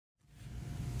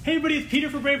Hey everybody, it's Peter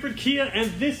from Brantford Kia, and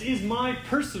this is my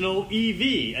personal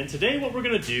EV. And today what we're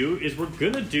going to do is we're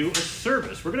going to do a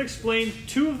service. We're going to explain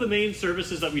two of the main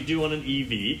services that we do on an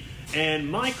EV,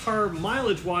 and my car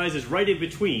mileage-wise is right in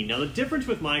between. Now the difference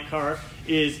with my car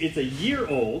is it's a year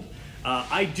old.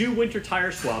 I do winter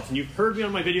tire swaps, and you've heard me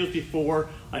on my videos before.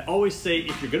 I always say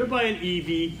if you're going to buy an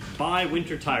EV, buy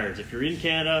winter tires. If you're in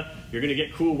Canada, you're going to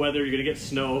get cool weather, you're going to get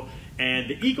snow. And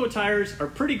the Eco tires are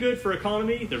pretty good for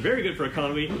economy. They're very good for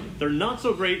economy. They're not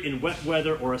so great in wet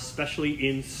weather or especially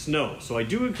in snow. So I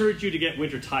do encourage you to get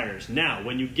winter tires. Now,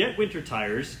 when you get winter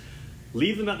tires,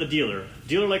 leave them at the dealer. A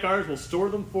dealer like ours will store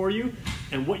them for you.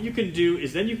 And what you can do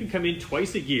is then you can come in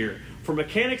twice a year. For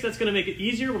mechanics, that's going to make it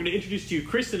easier. We're going to introduce to you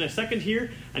Chris in a second here,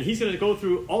 and he's going to go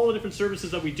through all the different services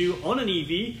that we do on an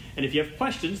EV. And if you have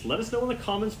questions, let us know in the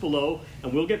comments below,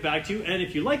 and we'll get back to you. And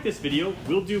if you like this video,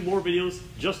 we'll do more videos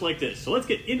just like this. So let's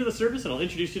get into the service, and I'll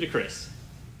introduce you to Chris.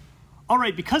 All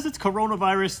right, because it's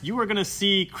coronavirus, you are going to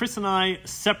see Chris and I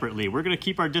separately. We're going to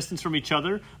keep our distance from each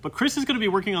other, but Chris is going to be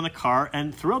working on the car,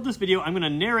 and throughout this video, I'm going to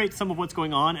narrate some of what's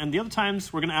going on, and the other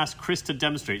times, we're going to ask Chris to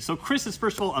demonstrate. So Chris is,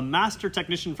 first of all, a master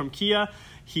technician from Kia.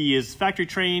 He is factory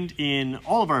trained in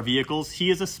all of our vehicles. He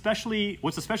is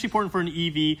what's especially important for an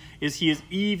EV is he is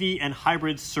EV and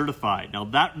hybrid certified. Now,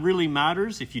 that really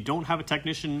matters. If you don't have a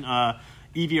technician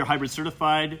EV or hybrid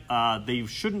certified, they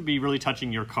shouldn't be really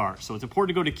touching your car. So it's important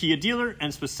to go to Kia dealer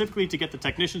and specifically to get the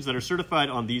technicians that are certified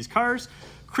on these cars.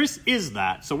 Chris is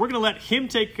that. So we're going to let him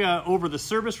take over the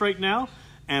service right now,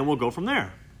 and we'll go from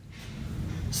there.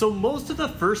 So most of the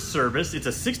first service, it's a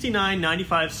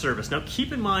 $69.95 service. Now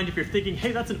keep in mind, if you're thinking,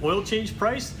 hey, that's an oil change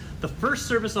price, the first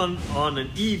service on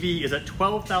an EV is at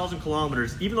 12,000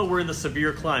 kilometers, even though we're in the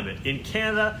severe climate. In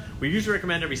Canada, we usually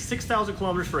recommend every 6,000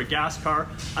 kilometers for a gas car.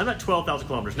 I'm at 12,000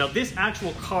 kilometers. Now this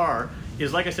actual car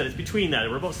is, like I said, it's between that.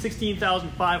 We're about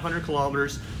 16,500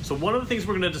 kilometers. So one of the things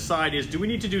we're going to decide is, do we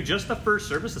need to do just the first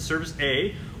service, the service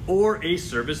A, or a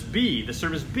service B? The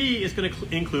service B is going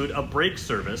to include a brake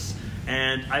service.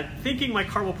 And I'm thinking my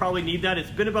car will probably need that.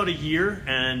 It's been about a year,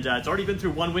 and it's already been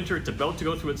through one winter. It's about to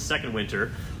go through its second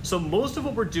winter. So most of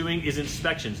what we're doing is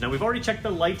inspections. Now, we've already checked the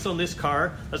lights on this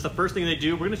car. That's the first thing they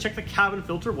do. We're going to check the cabin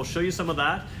filter. We'll show you some of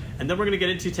that. And then we're going to get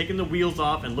into taking the wheels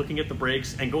off and looking at the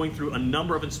brakes and going through a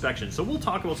number of inspections. So we'll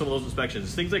talk about some of those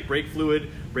inspections. Things like brake fluid,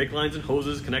 brake lines and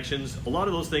hoses, connections, a lot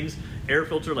of those things. Air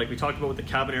filter, like we talked about with the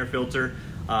cabin air filter.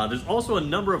 There's also a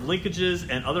number of linkages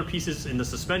and other pieces in the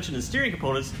suspension and steering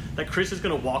components that Chris is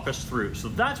going to walk us through. So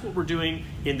that's what we're doing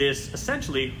in this,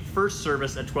 essentially, first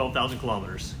service at 12,000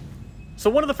 kilometers. So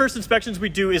one of the first inspections we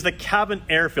do is the cabin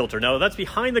air filter. Now that's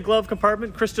behind the glove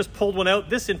compartment. Chris just pulled one out.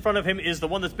 This in front of him is the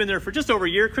one that's been there for just over a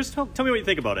year. Chris, tell me what you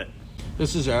think about it.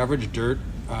 This is average dirt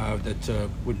that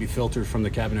would be filtered from the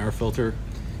cabin air filter.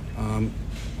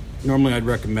 Normally I'd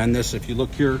recommend this. If you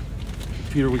look here,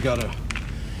 Peter,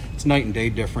 it's night and day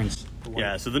difference.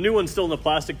 Yeah, so the new one's still in the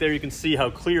plastic there. You can see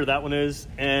how clear that one is.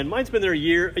 And mine's been there a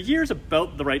year. A year is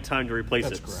about the right time to replace it.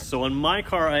 That's correct. So on my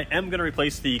car, I am going to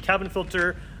replace the cabin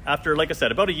filter after, like I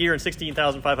said, about a year and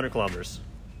 16,500 kilometers.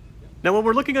 Now, when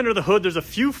we're looking under the hood, there's a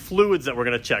few fluids that we're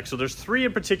going to check. So there's 3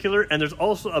 in particular, and there's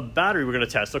also a battery we're going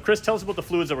to test. So Chris, tell us about the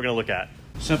fluids that we're going to look at.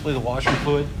 Simply the washer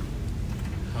fluid.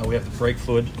 We have the brake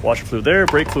fluid. Washer fluid there,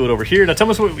 brake fluid over here. Now tell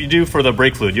us what we do for the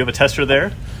brake fluid. You have a tester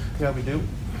there? Yeah, we do.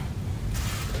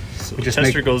 So the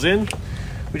tester goes in.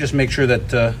 We just make sure that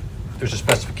there's a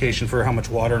specification for how much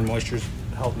water and moisture is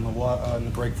held in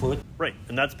the brake fluid. Right,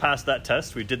 and that's passed that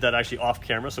test. We did that actually off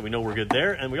camera, so we know we're good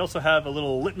there. And we also have a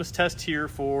little litmus test here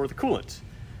for the coolant.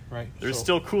 Right. There's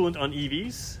still coolant on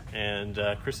EVs, and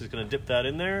Chris is going to dip that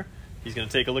in there. He's going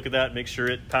to take a look at that, make sure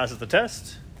it passes the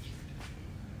test.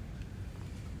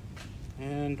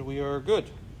 And we are good.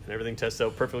 And everything tests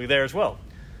out perfectly there as well.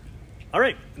 All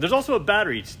right, there's also a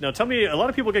battery. Now tell me, a lot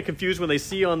of people get confused when they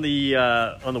see on the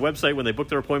website when they book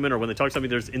their appointment or when they talk to somebody,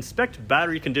 there's inspect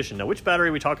battery condition. Now which battery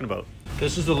are we talking about?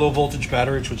 This is the low voltage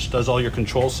battery which does all your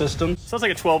control systems. Sounds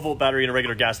like a 12-volt battery in a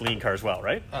regular gasoline car as well,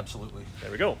 right? Absolutely.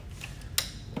 There we go.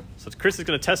 So Chris is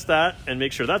going to test that and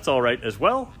make sure that's all right as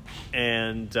well.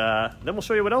 And then we'll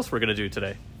show you what else we're going to do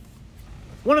today.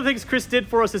 One of the things Chris did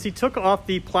for us is he took off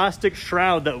the plastic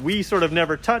shroud that we sort of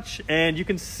never touch, and you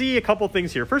can see a couple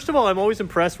things here. First of all, I'm always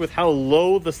impressed with how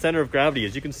low the center of gravity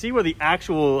is. You can see where the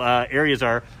actual areas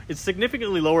are. It's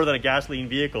significantly lower than a gasoline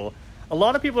vehicle. A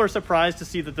lot of people are surprised to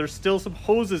see that there's still some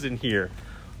hoses in here.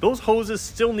 Those hoses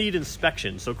still need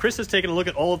inspection. So Chris has taken a look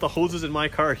at all of the hoses in my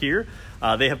car here.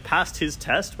 They have passed his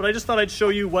test, but I just thought I'd show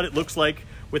you what it looks like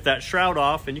with that shroud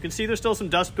off. And you can see there's still some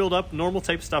dust buildup, normal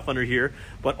type stuff under here.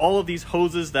 But all of these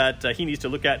hoses that he needs to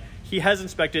look at, he has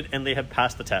inspected and they have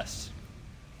passed the tests.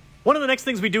 One of the next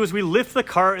things we do is we lift the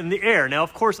car in the air. Now,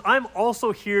 of course, I'm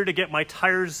also here to get my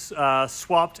tires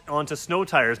swapped onto snow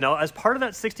tires. Now, as part of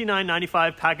that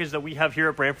 $69.95 package that we have here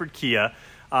at Brantford Kia,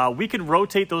 we can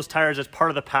rotate those tires as part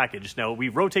of the package. Now, we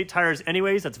rotate tires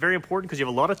anyways. That's very important because you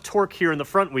have a lot of torque here in the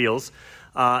front wheels,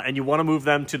 and you want to move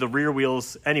them to the rear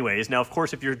wheels anyways. Now, of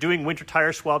course, if you're doing winter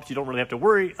tire swaps, you don't really have to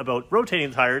worry about rotating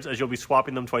the tires as you'll be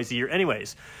swapping them twice a year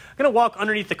anyways. I'm going to walk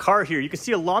underneath the car here. You can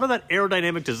see a lot of that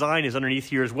aerodynamic design is underneath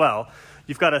here as well.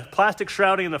 You've got a plastic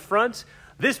shrouding in the front.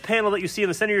 This panel that you see in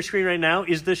the center of your screen right now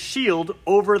is the shield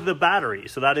over the battery.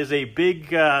 So that is a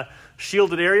big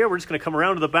shielded area. We're just going to come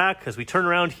around to the back as we turn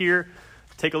around here.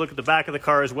 Take a look at the back of the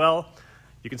car as well.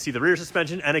 You can see the rear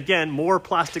suspension, and again, more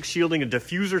plastic shielding, a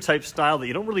diffuser type style that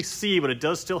you don't really see, but it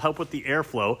does still help with the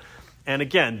airflow. And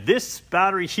again, this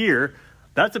battery here,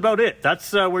 that's about it.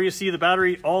 That's where you see the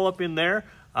battery all up in there.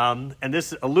 And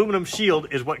this aluminum shield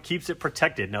is what keeps it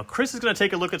protected. Now, Chris is going to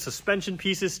take a look at suspension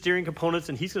pieces, steering components,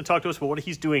 and he's going to talk to us about what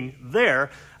he's doing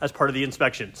there as part of the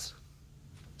inspections.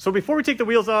 So before we take the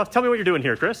wheels off, tell me what you're doing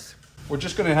here, Chris. We're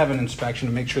just going to have an inspection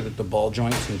to make sure that the ball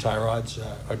joints and tie rods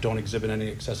don't exhibit any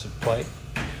excessive play.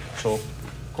 So,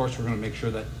 of course, we're going to make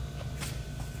sure that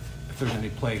if there's any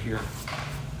play here,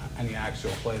 any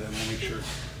axial play, then we'll make sure.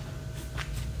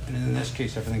 And in this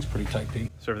case, everything's pretty tight,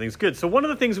 Pete. So everything's good. So one of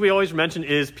the things we always mention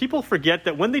is people forget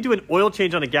that when they do an oil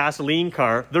change on a gasoline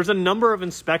car, there's a number of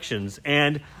inspections.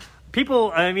 And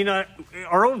people, I mean,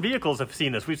 our own vehicles have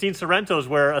seen this. We've seen Sorrentos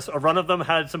where a run of them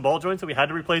had some ball joints that we had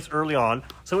to replace early on.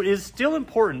 So it is still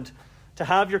important to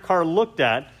have your car looked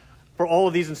at for all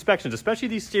of these inspections, especially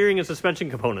these steering and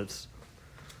suspension components.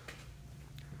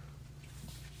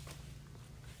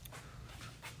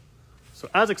 So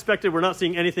as expected, we're not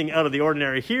seeing anything out of the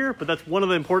ordinary here, but that's one of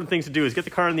the important things to do is get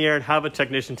the car in the air and have a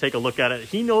technician take a look at it.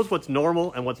 He knows what's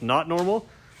normal and what's not normal,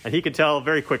 and he can tell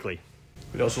very quickly.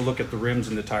 We'd also look at the rims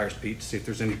and the tires, Pete, to see if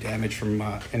there's any damage from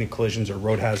any collisions or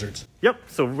road hazards. Yep,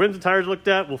 so rims and tires looked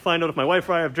at. We'll find out if my wife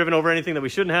or I have driven over anything that we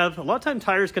shouldn't have. A lot of times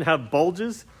tires can have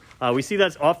bulges. We see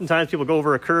that oftentimes people go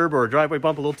over a curb or a driveway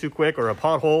bump a little too quick or a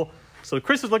pothole. So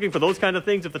Chris is looking for those kind of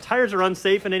things. If the tires are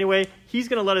unsafe in any way, he's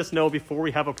going to let us know before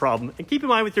we have a problem. And keep in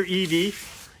mind with your EV,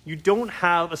 you don't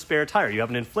have a spare tire. You have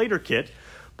an inflator kit,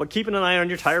 but keeping an eye on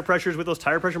your tire pressures with those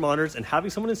tire pressure monitors and having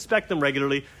someone inspect them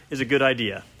regularly is a good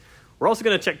idea. We're also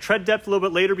going to check tread depth a little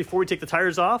bit later before we take the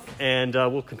tires off, and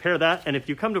we'll compare that. And if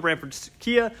you come to Brantford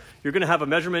Kia, you're going to have a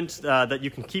measurement that you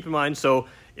can keep in mind. So,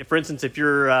 for instance, if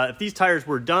these tires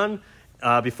were done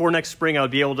before next spring, I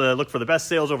would be able to look for the best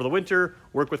sales over the winter,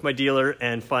 work with my dealer,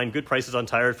 and find good prices on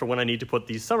tires for when I need to put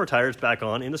these summer tires back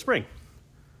on in the spring.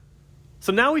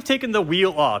 So now we've taken the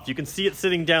wheel off. You can see it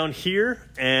sitting down here.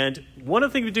 And one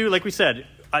of the things we do, like we said,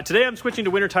 today I'm switching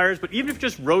to winter tires, but even if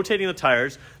just rotating the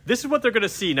tires, this is what they're going to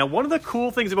see. Now, one of the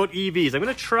cool things about EVs, I'm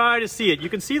going to try to see it. You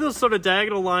can see those sort of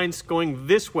diagonal lines going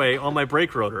this way on my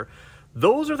brake rotor.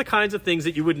 Those are the kinds of things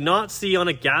that you would not see on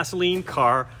a gasoline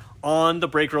car on the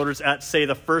brake rotors at, say,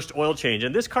 the first oil change.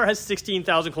 And this car has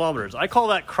 16,000 kilometers. I call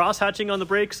that cross-hatching on the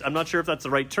brakes. I'm not sure if that's the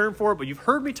right term for it, but you've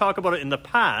heard me talk about it in the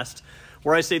past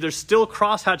where I say there's still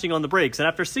cross-hatching on the brakes. And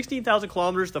after 16,000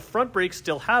 kilometers, the front brakes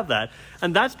still have that.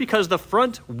 And that's because the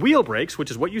front wheel brakes,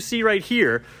 which is what you see right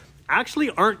here,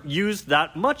 actually aren't used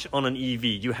that much on an EV.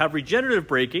 You have regenerative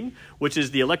braking, which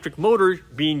is the electric motor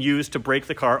being used to brake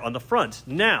the car on the front.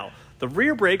 Now, the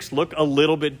rear brakes look a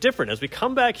little bit different. As we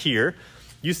come back here,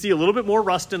 you see a little bit more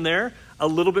rust in there, a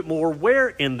little bit more wear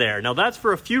in there. Now, that's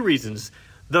for a few reasons.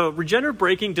 The regenerative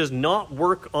braking does not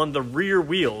work on the rear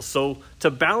wheels. So to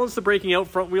balance the braking out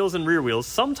front wheels and rear wheels,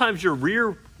 sometimes your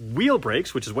rear wheel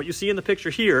brakes, which is what you see in the picture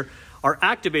here, are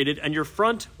activated and your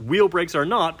front wheel brakes are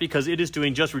not because it is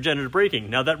doing just regenerative braking.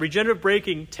 Now, that regenerative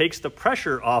braking takes the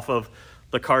pressure off of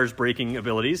the car's braking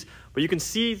abilities, but you can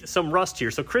see some rust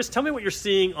here. So Chris, tell me what you're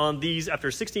seeing on these after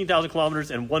 16,000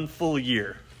 kilometers and 1 full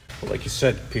year. Well, like you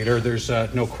said, Peter, there's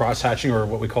no cross-hatching or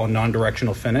what we call a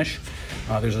non-directional finish.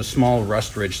 There's a small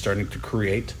rust ridge starting to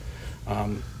create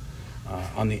on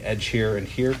the edge here and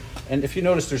here. And if you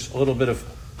notice, there's a little bit of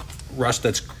rust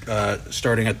that's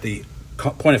starting at the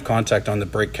point of contact on the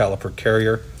brake caliper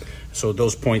carrier. So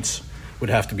those points would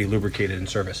have to be lubricated and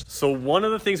serviced. So one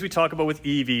of the things we talk about with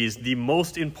EVs, the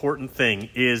most important thing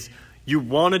is you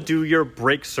want to do your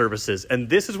brake services. And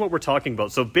this is what we're talking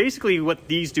about. So basically what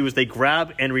these do is they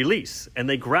grab and release. And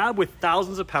they grab with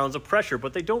thousands of pounds of pressure,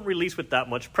 but they don't release with that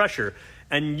much pressure.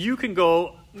 And you can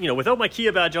go, you know, without my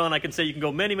Kia badge on, I can say you can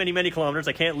go many, many, many kilometers.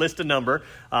 I can't list a number,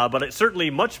 but it's certainly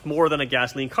much more than a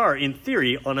gasoline car, in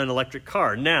theory, on an electric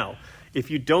car. Now, if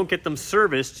you don't get them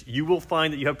serviced, you will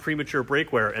find that you have premature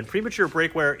brake wear. And premature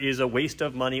brake wear is a waste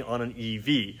of money on an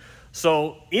EV.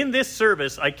 So in this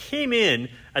service, I came in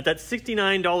at that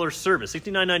 $69 service,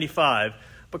 $69.95,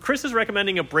 but Chris is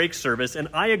recommending a brake service, and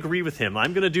I agree with him.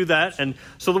 I'm going to do that. And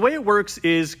so the way it works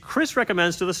is Chris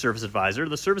recommends to the service advisor.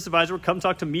 The service advisor would come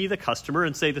talk to me, the customer,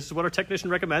 and say, this is what our technician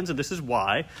recommends, and this is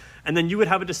why. And then you would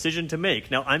have a decision to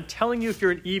make. Now, I'm telling you, if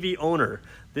you're an EV owner,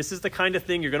 this is the kind of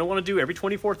thing you're going to want to do every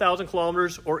 24,000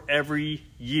 kilometers or every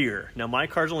year. Now, my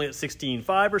car's only at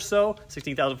 16.5 or so,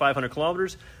 16,500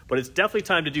 kilometers, but it's definitely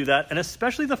time to do that. And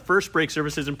especially the first brake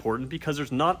service is important because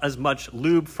there's not as much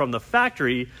lube from the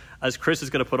factory as Chris is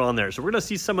going to put on there. So we're going to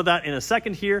see some of that in a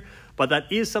second here, but that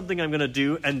is something I'm going to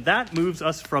do. And that moves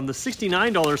us from the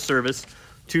 $69 service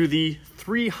to the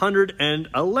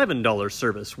 $311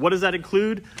 service. What does that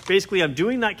include? Basically, I'm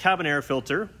doing that cabin air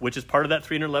filter, which is part of that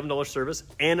 $311 service,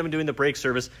 and I'm doing the brake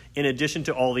service in addition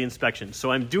to all the inspections.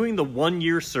 So I'm doing the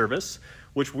 1-year service,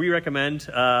 which we recommend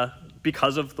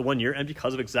because of the 1 year and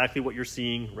because of exactly what you're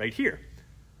seeing right here.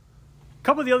 A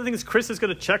couple of the other things Chris is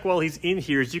going to check while he's in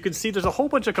here is you can see there's a whole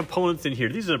bunch of components in here.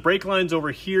 These are the brake lines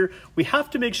over here. We have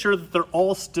to make sure that they're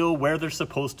all still where they're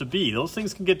supposed to be. Those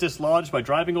things can get dislodged by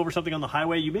driving over something on the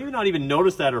highway. You may not even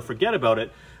notice that or forget about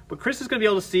it, but Chris is going to be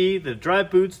able to see the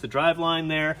drive boots, the drive line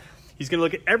there. He's going to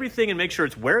look at everything and make sure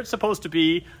it's where it's supposed to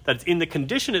be, that it's in the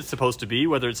condition it's supposed to be,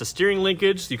 whether it's a steering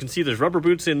linkage. You can see there's rubber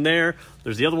boots in there.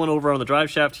 There's the other one over on the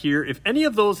drive shaft here. If any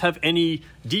of those have any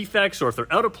defects or if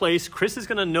they're out of place, Chris is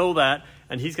going to know that,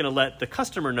 and he's going to let the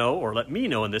customer know, or let me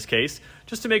know in this case,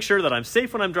 just to make sure that I'm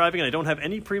safe when I'm driving and I don't have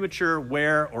any premature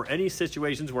wear or any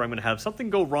situations where I'm going to have something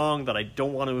go wrong that I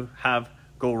don't want to have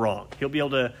go wrong. He'll be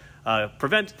able to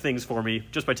prevent things for me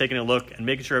just by taking a look and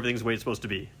making sure everything's the way it's supposed to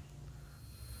be.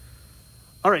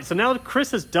 All right, so now Chris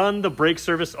has done the brake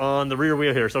service on the rear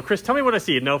wheel here. So Chris, tell me what I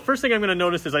see. Now, first thing I'm going to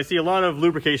notice is I see a lot of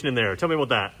lubrication in there. Tell me about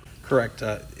that. Correct.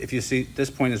 If you see, this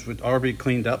point is already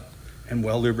cleaned up and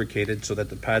well lubricated so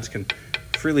that the pads can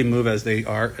freely move as they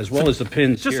are, as well as the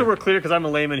pins Just here. So we're clear, because I'm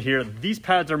a layman here, these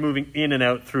pads are moving in and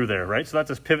out through there, right? So that's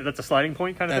a pivot, that's a sliding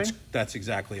point kind of thing? That's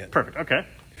exactly it. Perfect, okay.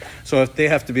 So if they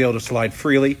have to be able to slide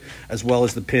freely, as well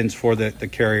as the pins for the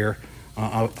carrier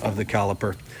of the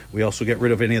caliper. We also get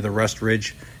rid of any of the rust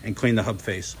ridge and clean the hub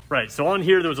face. Right, so on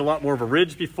here there was a lot more of a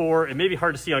ridge before. It may be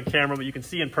hard to see on camera, but you can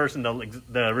see in person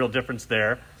the real difference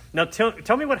there. Now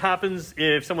tell me what happens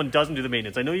if someone doesn't do the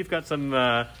maintenance. I know you've got some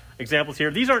examples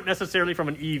here. These aren't necessarily from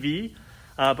an EV,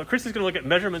 but Chris is going to look at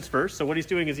measurements first. So what he's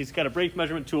doing is he's got a brake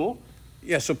measurement tool.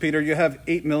 Yeah, so Peter, you have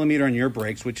 8mm on your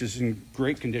brakes, which is in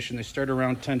great condition. They start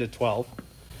around 10 to 12.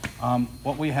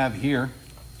 What we have here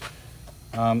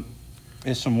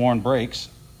is some worn brakes.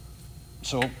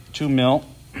 So 2 mil,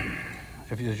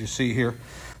 as you see here,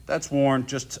 that's worn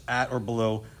just at or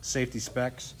below safety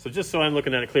specs. So just so I'm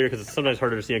looking at it clear, because it's sometimes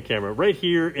harder to see on camera, right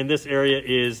here in this area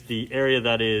is the area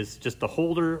that is just the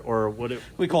holder, or what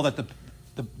we call that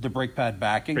the brake pad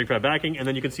backing. Brake pad backing, and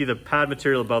then you can see the pad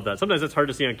material above that. Sometimes it's hard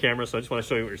to see on camera, so I just want to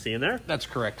show you what you're seeing there. That's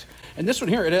correct. And this one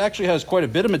here, it actually has quite a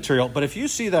bit of material, but if you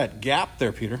see that gap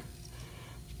there, Peter,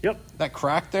 yep, that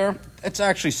crack there, it's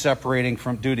actually separating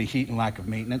from due to heat and lack of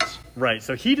maintenance. Right,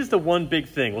 so heat is the one big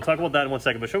thing. We'll talk about that in 1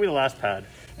 second, but show me the last pad.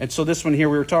 And so this one here,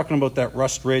 we were talking about that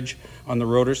rust ridge on the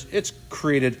rotors. It's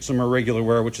created some irregular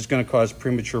wear, which is going to cause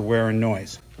premature wear and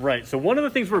noise. Right, so one of the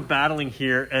things we're battling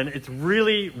here, and it's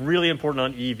really, really important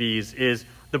on EVs, is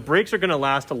the brakes are going to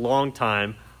last a long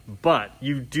time, but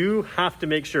you do have to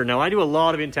make sure. Now, I do a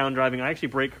lot of in-town driving. I actually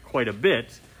brake quite a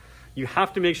bit. You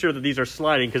have to make sure that these are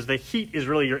sliding, because the heat is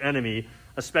really your enemy,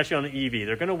 especially on an EV.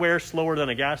 They're going to wear slower than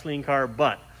a gasoline car,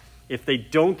 but if they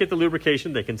don't get the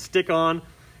lubrication, they can stick on.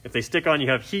 If they stick on, you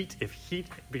have heat. If heat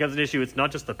becomes an issue, it's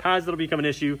not just the pads that'll become an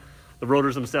issue. The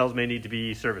rotors themselves may need to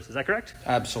be serviced. Is that correct?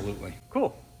 Absolutely.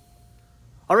 Cool.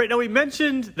 All right, now we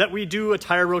mentioned that we do a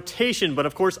tire rotation, but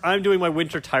of course I'm doing my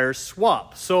winter tire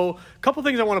swap. So a couple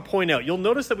things I want to point out. You'll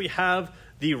notice that we have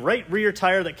the right rear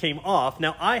tire that came off.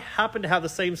 Now I happen to have the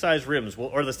same size rims,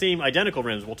 or the same identical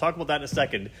rims. We'll talk about that in a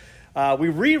second. We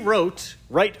rewrote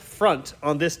right front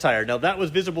on this tire. Now that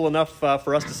was visible enough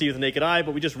for us to see with the naked eye,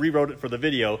 but we just rewrote it for the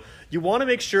video. You want to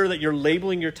make sure that you're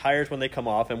labeling your tires when they come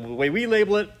off, and the way we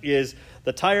label it is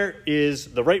the tire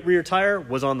is, the right rear tire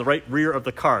was on the right rear of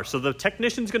the car. So the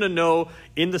technician's going to know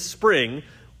in the spring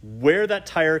where that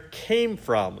tire came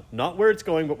from, not where it's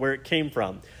going, but where it came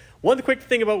from. One quick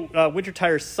thing about winter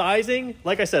tire sizing,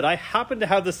 like I said, I happen to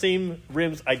have the same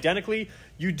rims identically.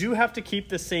 You do have to keep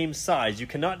the same size. You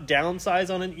cannot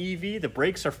downsize on an EV. The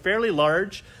brakes are fairly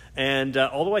large, and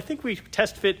although I think we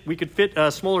could fit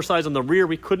a smaller size on the rear,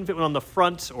 we couldn't fit one on the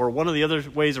front or one of the other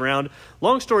ways around.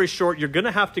 Long story short, you're going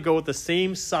to have to go with the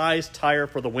same size tire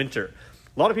for the winter.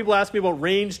 A lot of people ask me about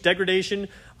range degradation.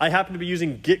 I happen to be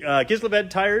using Gislaved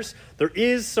tires. There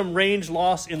is some range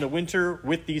loss in the winter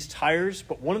with these tires,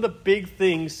 but one of the big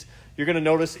things you're going to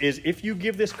notice is if you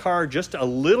give this car just a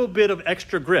little bit of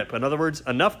extra grip, in other words,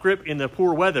 enough grip in the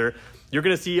poor weather, you're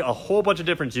going to see a whole bunch of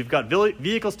difference. You've got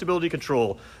vehicle stability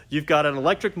control. You've got an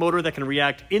electric motor that can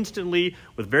react instantly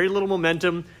with very little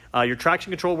momentum. Your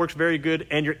traction control works very good,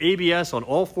 and your ABS on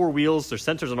all four wheels. There's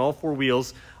sensors on all four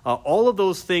wheels. All of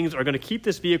those things are going to keep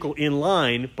this vehicle in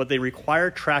line, but they require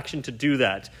traction to do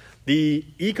that. The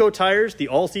Eco tires, the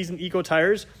all-season Eco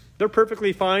tires, they're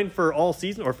perfectly fine for all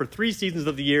season or for 3 seasons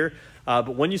of the year.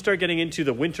 But when you start getting into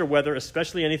the winter weather,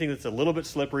 especially anything that's a little bit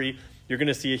slippery, you're going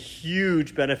to see a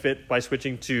huge benefit by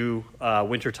switching to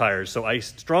winter tires. So I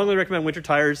strongly recommend winter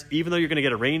tires, even though you're going to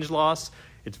get a range loss.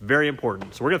 It's very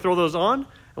important. So we're going to throw those on, and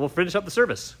we'll finish up the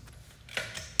service.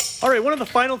 All right, one of the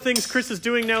final things Chris is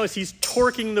doing now is he's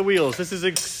torquing the wheels. This is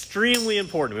extremely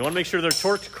important. We want to make sure they're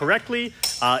torqued correctly.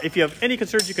 If you have any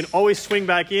concerns, you can always swing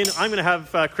back in. I'm going to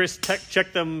have Chris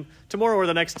check them tomorrow or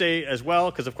the next day as well,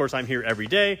 because of course I'm here every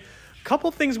day.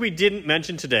 Couple things we didn't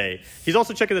mention today. He's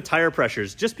also checking the tire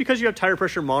pressures. Just because you have tire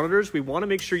pressure monitors, we want to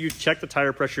make sure you check the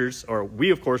tire pressures, or we,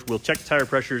 of course, will check the tire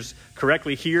pressures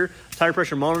correctly here. Tire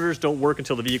pressure monitors don't work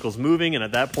until the vehicle's moving, and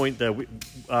at that point, the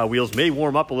wheels may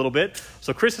warm up a little bit.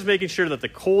 So Chris is making sure that the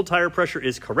cold tire pressure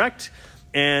is correct.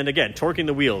 And again, torquing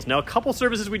the wheels. Now, a couple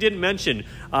services we didn't mention.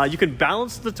 You can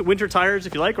balance the winter tires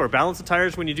if you like, or balance the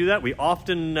tires when you do that. We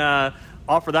often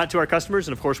offer that to our customers,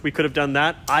 and of course we could have done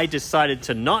that. I decided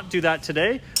to not do that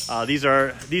today. These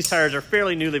tires are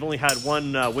fairly new. They've only had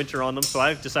one winter on them, so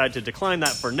I've decided to decline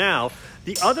that for now.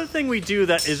 The other thing we do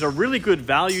that is a really good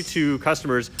value to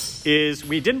customers is,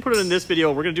 we didn't put it in this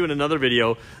video, we're going to do it in another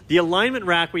video, the alignment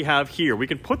rack we have here. We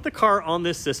can put the car on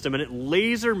this system and it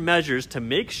laser measures to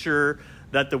make sure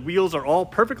that the wheels are all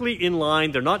perfectly in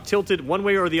line. They're not tilted one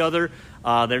way or the other.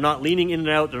 They're not leaning in and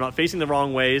out. They're not facing the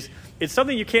wrong ways. It's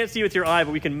something you can't see with your eye,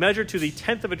 but we can measure to the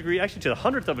 10th of a degree, actually to the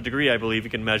 100th of a degree, I believe we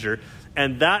can measure.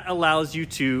 And that allows you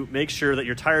to make sure that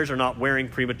your tires are not wearing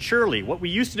prematurely. What we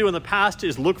used to do in the past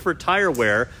is look for tire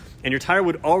wear, and your tire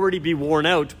would already be worn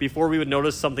out before we would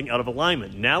notice something out of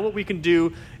alignment. Now what we can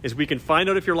do is we can find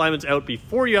out if your alignment's out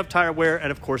before you have tire wear,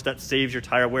 and of course that saves your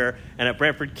tire wear. And at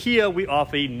Brantford Kia, we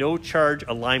offer a no-charge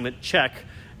alignment check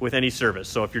with any service.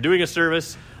 So if you're doing a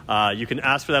service, you can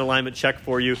ask for that alignment check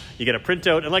for you. You get a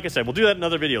printout, and like I said, we'll do that in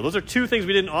another video. Those are 2 things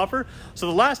we didn't offer. So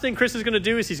the last thing Chris is going to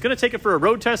do is he's going to take it for a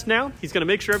road test now. He's going to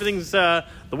make sure everything's the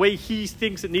way he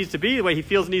thinks it needs to be, the way he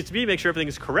feels it needs to be, make sure everything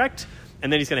is correct.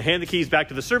 And then he's going to hand the keys back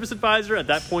to the service advisor. At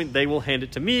that point, they will hand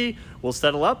it to me. We'll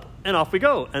settle up, and off we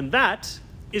go. And that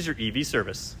is your EV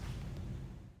service.